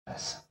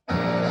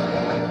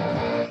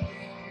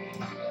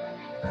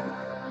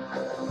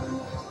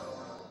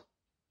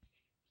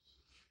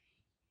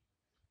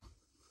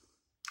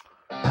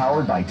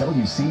Powered by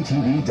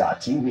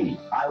WCTV.tv.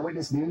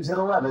 Eyewitness News at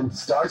 11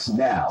 starts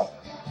now.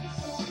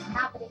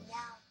 Happening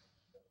now.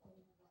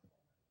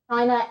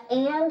 China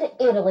and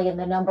Italy in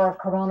the number of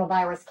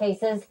coronavirus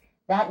cases.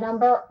 That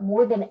number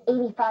more than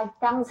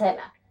 85,000.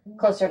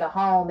 Closer to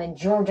home in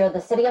Georgia, the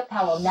city of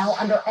Pelham now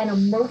under an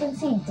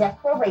emergency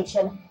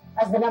declaration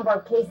as the number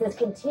of cases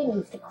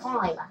continues to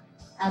climb.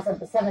 As of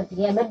the 7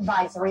 p.m.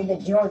 advisory, the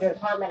Georgia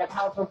Department of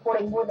Health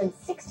reporting more than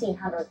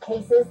 1,600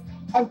 cases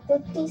and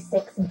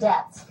 56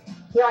 deaths.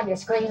 Here on your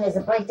screen is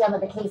a breakdown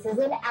of the cases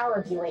in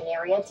our viewing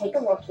area. Take a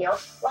look here.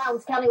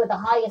 Lowndes County with the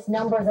highest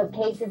numbers of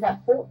cases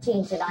at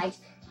 14 tonight.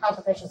 Health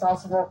officials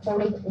also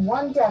reporting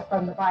 1 death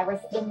from the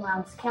virus in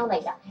Lowndes County.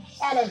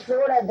 And in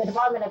Florida, the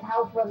Department of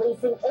Health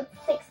releasing its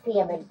 6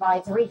 p.m.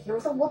 advisory.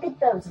 Here's a look at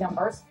those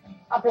numbers.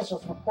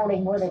 Officials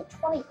reporting more than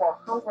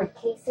 2,400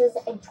 cases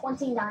and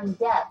 29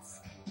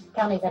 deaths.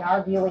 Counties in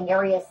our viewing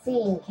area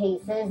seeing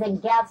cases. In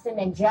Gadsden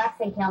and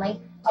Jackson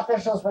County,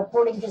 officials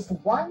reporting just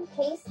 1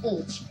 case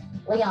each.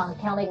 Leon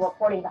County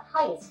reporting the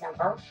highest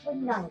number with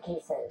 9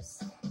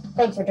 cases.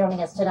 Thanks for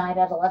joining us tonight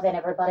at 11,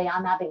 everybody.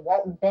 I'm Abby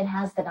Walton. Ben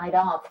has the night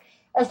off.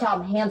 As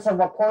Tom Hansen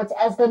reports,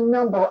 as the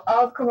number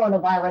of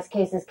coronavirus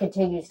cases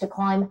continues to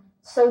climb,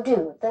 so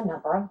do the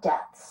number of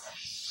deaths.